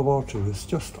formal about it? It's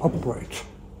just upright.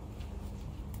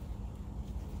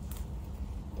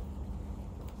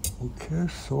 Okay,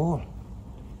 so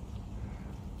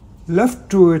left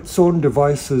to its own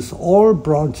devices, all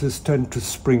branches tend to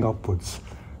spring upwards.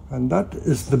 And that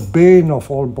is the bane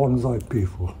of all bonsai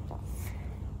people.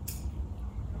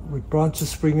 With branches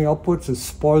springing upwards, it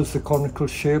spoils the conical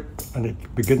shape and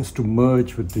it begins to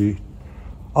merge with the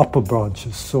upper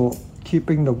branches. So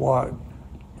keeping the wire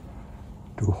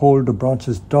to hold the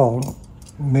branches down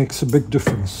makes a big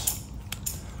difference.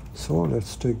 So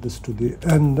let's take this to the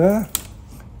end there.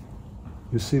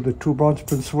 You see the two branch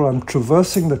principle. I'm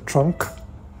traversing the trunk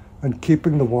and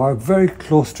keeping the wire very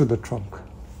close to the trunk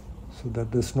so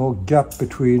that there's no gap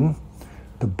between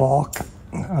the bark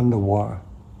and the wire.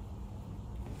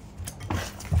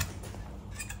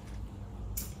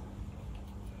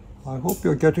 I hope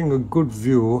you're getting a good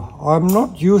view. I'm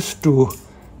not used to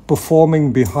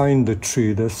performing behind the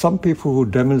tree. There's some people who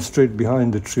demonstrate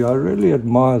behind the tree. I really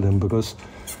admire them because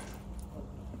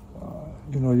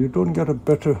you know, you don't get a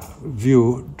better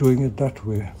view doing it that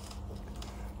way.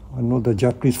 I know the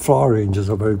Japanese flower rangers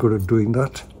are very good at doing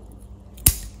that.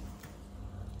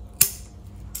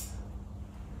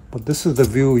 But this is the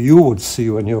view you would see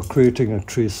when you're creating a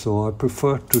tree, so I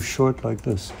prefer to show it like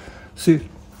this. See,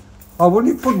 I've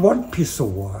only put one piece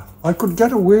of wire. I could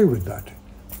get away with that.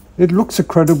 It looks a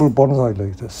credible bonsai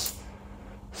like this.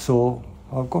 So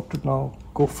I've got to now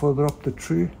go further up the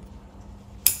tree.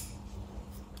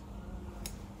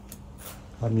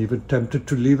 I'm even tempted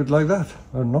to leave it like that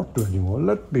and not do anymore.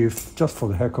 Let me, just for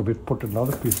the heck of it, put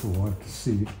another piece of wire to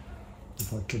see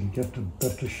if I can get a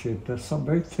better shape. There's some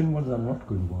very thin ones I'm not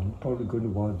going to wire. I'm probably going to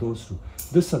wire those two,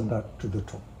 this and that to the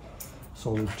top.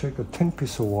 So we'll take a thin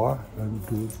piece of wire and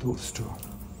do those two.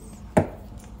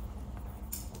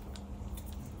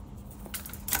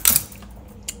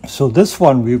 So this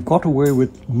one we've got away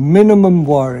with minimum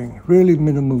wiring, really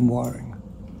minimum wiring.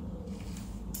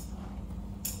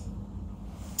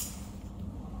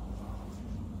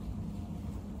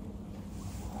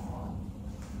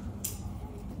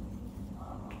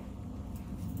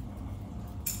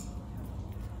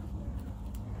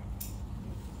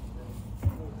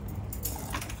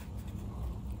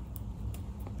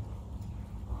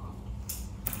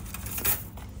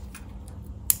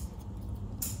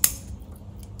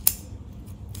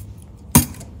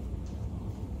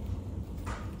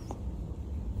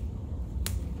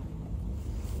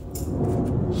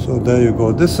 So there you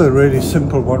go. This is a really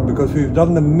simple one because we've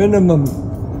done the minimum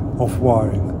of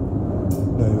wiring.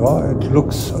 There you are. It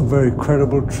looks a very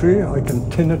credible tree. I can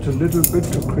thin it a little bit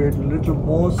to create a little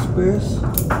more space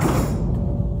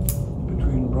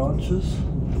between branches.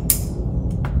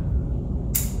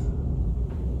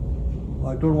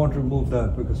 I don't want to remove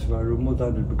that because if I remove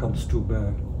that it becomes too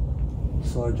bare.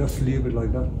 So I just leave it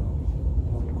like that now,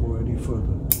 not go any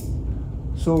further.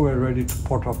 So we're ready to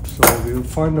pot up. So we'll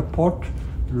find a pot,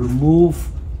 remove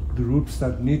the roots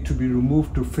that need to be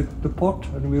removed to fit the pot,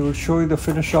 and we will show you the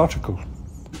finished article.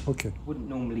 Okay. Wouldn't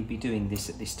normally be doing this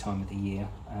at this time of the year.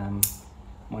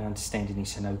 My understanding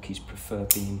is Hinokis prefer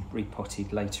being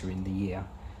repotted later in the year.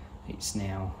 It's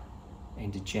now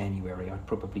end of January. I'd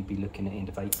probably be looking at end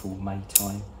of April, May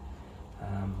time.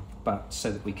 But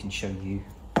so that we can show you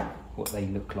what they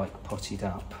look like potted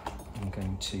up, I'm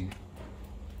going to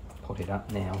pot it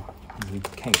up now, and we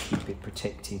can keep it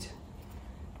protected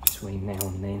between now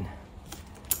and then.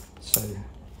 So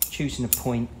choosing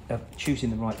choosing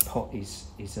the right pot is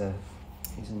an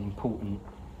important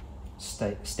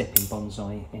step in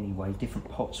bonsai anyway. Different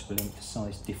pots will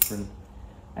emphasise different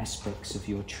aspects of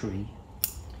your tree.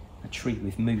 A tree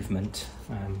with movement,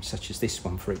 such as this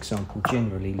one for example,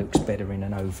 generally looks better in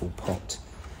an oval pot.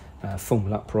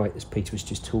 Formal upright, as Peter was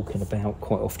just talking about,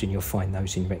 quite often you'll find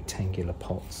those in rectangular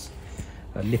pots.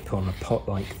 A lip on a pot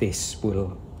like this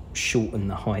will shorten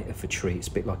the height of a tree. It's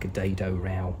a bit like a dado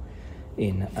row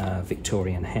in a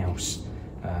Victorian house.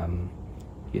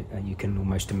 You can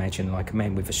almost imagine like a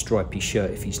man with a stripy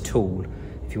shirt. If he's tall,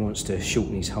 if he wants to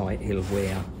shorten his height, he'll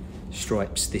wear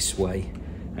stripes this way.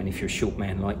 And if you're a short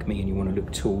man like me and you want to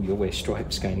look tall, you'll wear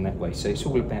stripes going that way. So it's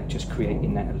all about just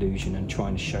creating that illusion and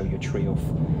trying to show your tree off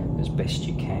as best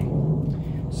you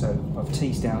can. So I've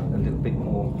teased out a little bit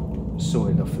more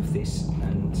soil off of this,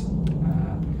 and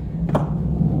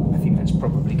I think that's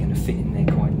probably going to fit in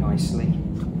there quite nicely.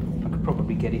 I could could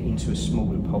probably get it into a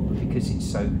smaller pot, but because it's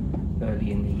so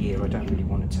early in the year, I don't really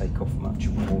want to take off much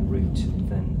more root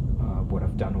than what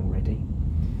I've done already.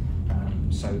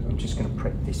 So I'm just going to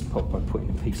prep this pot by putting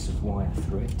a piece of wire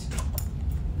through it.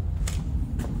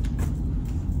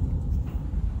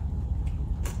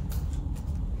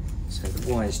 So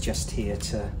the wire's just here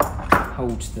to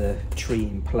hold the tree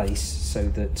in place so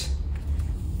that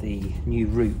the new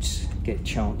roots get a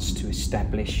chance to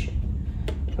establish.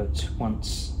 But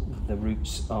once the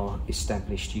roots are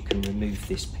established, you can remove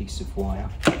this piece of wire.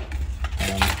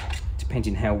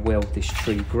 Depending how well this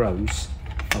tree grows,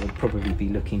 I would probably be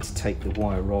looking to take the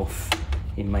wire off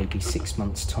in maybe 6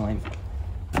 months' time.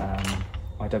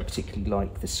 I don't particularly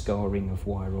like the scarring of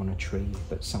wire on a tree,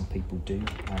 but some people do.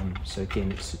 So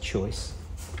again, it's a choice.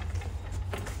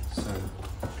 So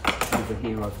over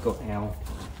here I've got our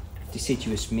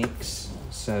deciduous mix.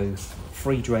 So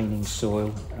free draining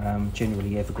soil,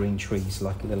 generally evergreen trees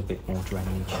like a little bit more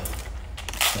drainage.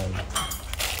 So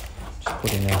just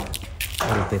putting a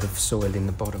little bit of soil in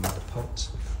the bottom of the pot.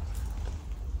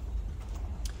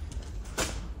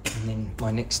 And then my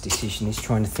next decision is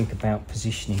trying to think about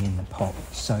positioning in the pot.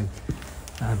 So,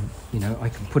 you know, I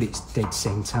can put it dead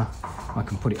centre, I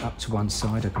can put it up to one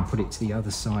side, I can put it to the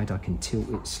other side, I can tilt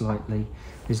it slightly.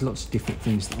 There's lots of different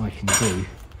things that I can do.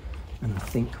 And I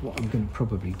think what I'm going to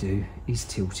probably do is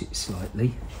tilt it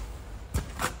slightly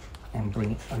and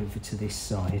bring it over to this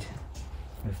side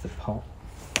of the pot.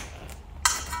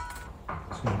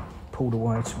 So pull the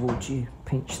wire towards you,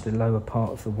 pinch the lower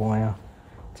part of the wire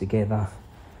together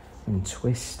and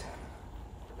twist.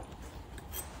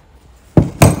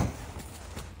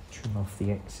 Trim off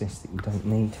the excess that you don't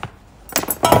need.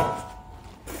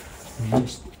 And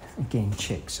just again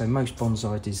check. So most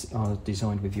bonsai are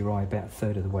designed with your eye about a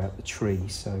third of the way up the tree.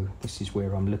 So this is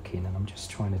where I'm looking, and I'm just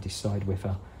trying to decide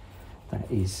whether that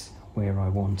is where I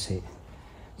want it.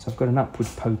 So I've got an upward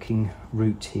poking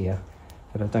root here,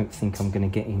 but I don't think I'm going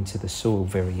to get into the soil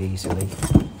very easily.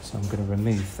 So I'm going to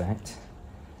remove that.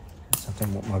 So I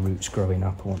don't want my roots growing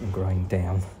up, I want them growing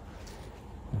down.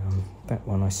 That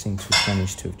one I seem to have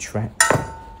managed to have trapped,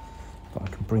 but I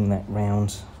can bring that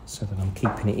round so that I'm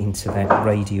keeping it into that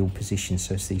radial position,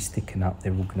 so as these thicken up,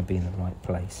 they're all going to be in the right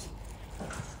place,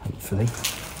 hopefully.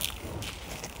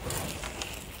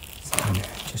 So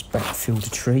just backfill the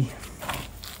tree.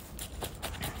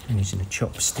 I'm using a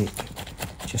chopstick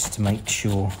just to make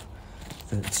sure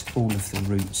that all of the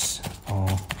roots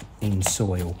are in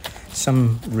soil.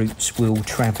 Some roots will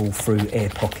travel through air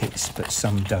pockets, but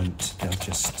some don't. They'll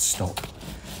just stop.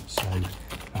 So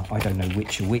I don't know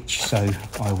which are which, so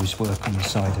I always work on the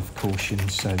side of caution.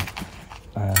 So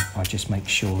I just make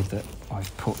sure that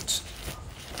I've put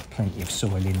plenty of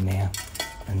soil in there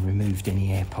and removed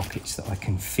any air pockets that I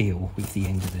can feel with the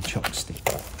end of the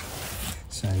chopstick.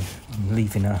 So I'm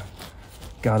leaving a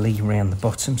gully around the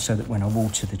bottom so that when I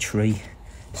water the tree,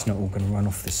 it's not all going to run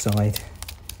off the side.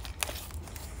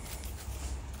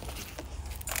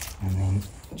 And then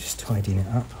just tidying it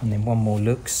up, and then one more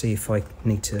look, see if I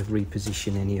need to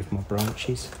reposition any of my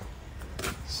branches.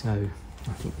 So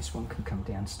I think this one can come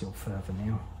down still further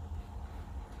now,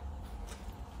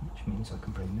 which means I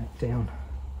can bring that down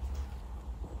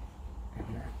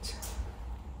and that.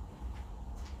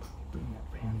 Bring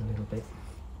that round a little bit.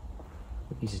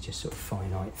 But these are just sort of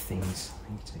finite things.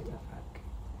 I need to take that back.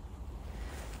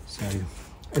 So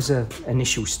as an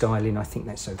initial styling, I think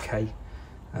that's okay.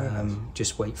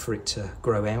 Just wait for it to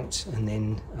grow out, and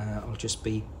then I'll just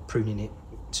be pruning it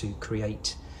to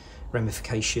create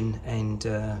ramification and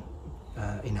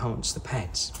enhance the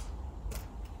pads.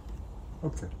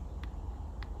 Okay.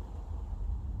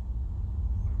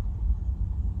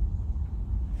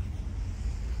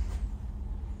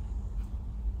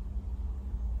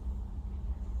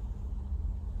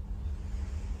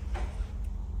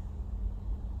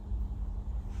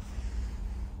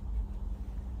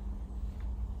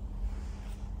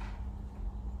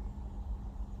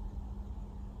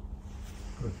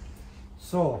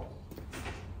 So,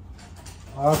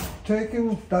 I've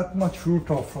taken that much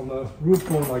root off from a root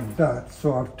ball like that.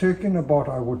 So I've taken about,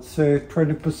 I would say,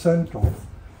 20% off.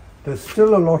 There's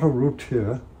still a lot of root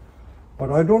here,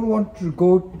 but I don't want to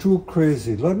go too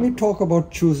crazy. Let me talk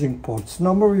about choosing pots. A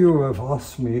number of you have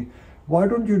asked me, why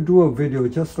don't you do a video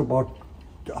just about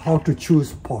how to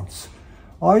choose pots?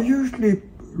 I usually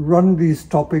run these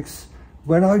topics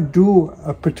when I do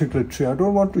a particular tree. I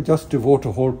don't want to just devote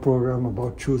a whole program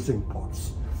about choosing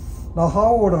pots. Now,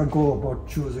 how would I go about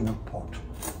choosing a pot?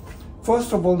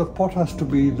 First of all, the pot has to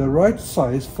be the right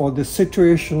size for the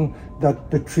situation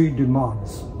that the tree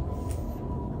demands.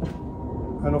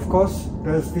 And of course,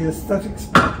 there's the aesthetics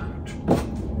part of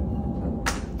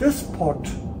it. this pot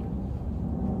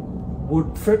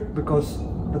would fit because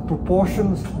the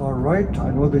proportions are right. I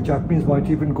know the Japanese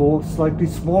might even go slightly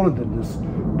smaller than this,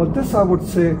 but this I would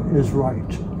say is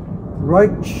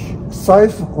right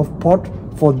size of pot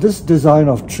for this design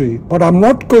of tree. But I'm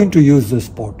not going to use this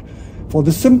pot for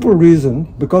the simple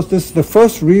reason, because this is the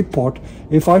first repot.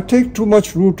 If I take too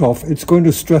much root off, it's going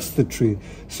to stress the tree.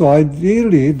 So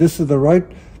ideally, this is the right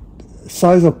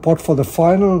size of pot for the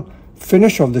final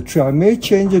finish of the tree. I may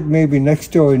change it maybe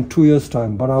next year or in 2 years'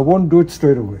 time, but I won't do it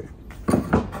straight away.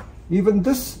 Even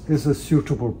this is a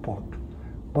suitable pot,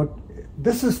 but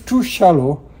this is too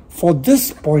shallow for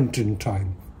this point in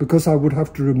time, because I would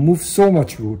have to remove so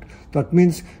much root. That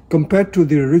means compared to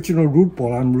the original root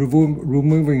ball, I'm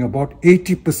removing about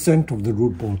 80% of the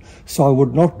root ball. So I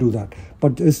would not do that.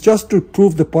 But it's just to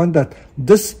prove the point that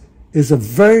this is a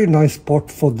very nice pot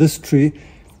for this tree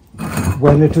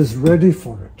when it is ready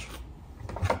for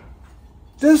it.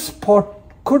 This pot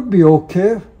could be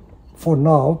okay for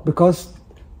now because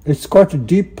it's quite a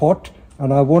deep pot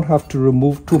and I won't have to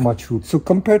remove too much root. So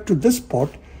compared to this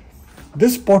pot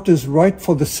is right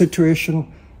for the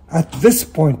situation at this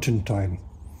point in time.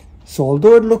 So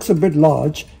although it looks a bit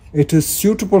large, it is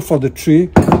suitable for the tree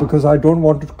because I don't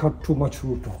want to cut too much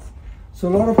root off. So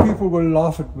a lot of people will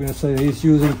laugh at me and say he's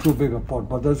using too big a pot,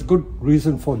 but there's good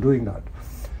reason for doing that.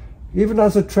 Even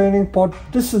as a training pot,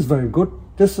 this is very good.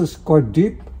 This is quite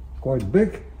deep, quite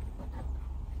big.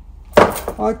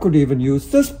 I could even use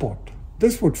this pot.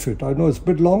 This would fit. I know it's a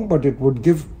bit long, but it would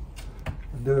give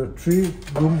the tree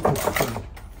room to stand.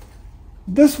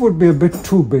 This would be a bit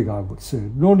too big, I would say.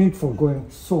 No need for going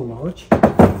so large.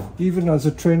 Even as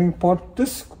a training pot,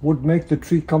 this would make the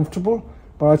tree comfortable,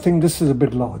 but I think this is a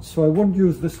bit large, so I won't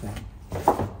use this one.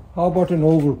 How about an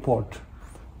oval pot?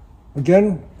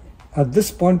 Again, at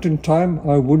this point in time,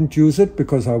 I wouldn't use it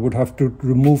because I would have to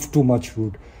remove too much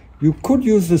root. You could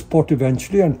use this pot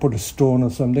eventually and put a stone or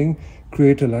something,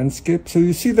 create a landscape. So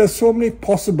you see there's so many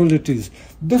possibilities,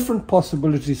 different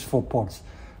possibilities for pots.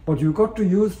 But you've got to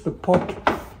use the pot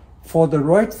for the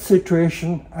right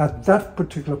situation at that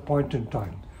particular point in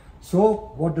time.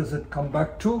 So what does it come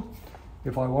back to?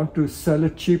 If I want to sell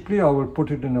it cheaply, I will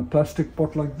put it in a plastic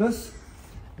pot like this.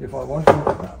 If I want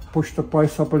to push the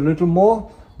price up a little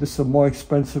more, this is a more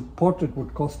expensive pot. It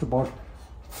would cost about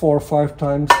 4 or 5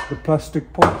 times the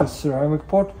plastic pot, the ceramic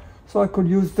pot. So I could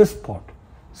use this pot.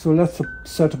 So let's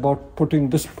set about putting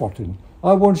this pot in.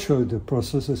 I won't show you the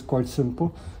process, it's quite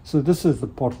simple. So this is the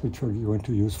pot which we're going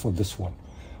to use for this one.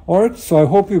 Alright, so I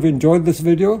hope you've enjoyed this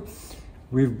video.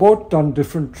 We've both done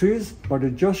different trees, but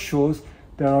it just shows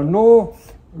there are no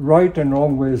right and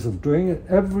wrong ways of doing it.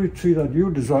 Every tree that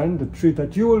you design, the tree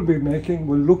that you will be making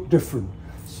will look different.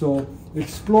 So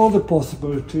explore the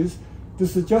possibilities.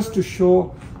 This is just to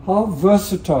show how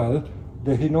versatile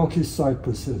the Hinoki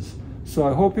cypress is. So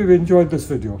I hope you've enjoyed this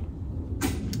video.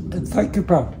 And thank you,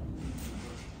 Pam.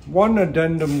 One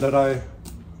addendum that I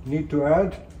need to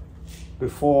add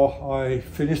before I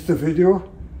finish the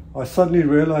video, I suddenly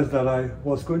realized that I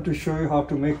was going to show you how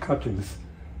to make cuttings.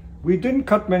 We didn't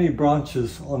cut many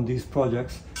branches on these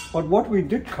projects, but what we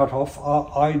did cut off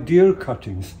are ideal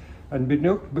cuttings. And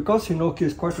because Hinoki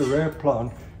is quite a rare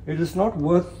plant, it is not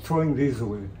worth throwing these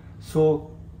away.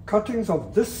 So cuttings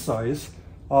of this size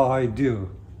are ideal.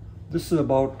 This is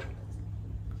about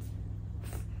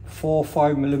 4 or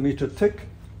 5 millimeter thick.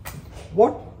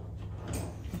 What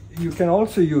you can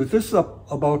also use, this is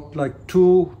about like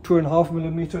 2.5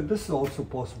 millimeter. This is also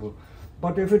possible.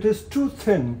 But if it is too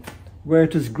thin where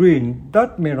it is green,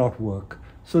 that may not work.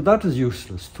 So that is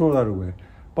useless, throw that away.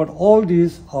 But all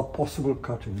these are possible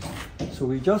cuttings. So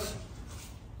we just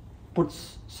put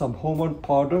some Homon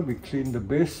powder, we clean the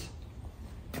base,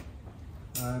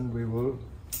 and we will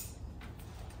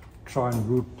try and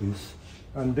root these.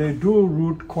 And they do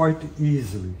root quite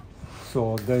easily.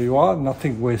 So there you are,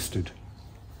 nothing wasted.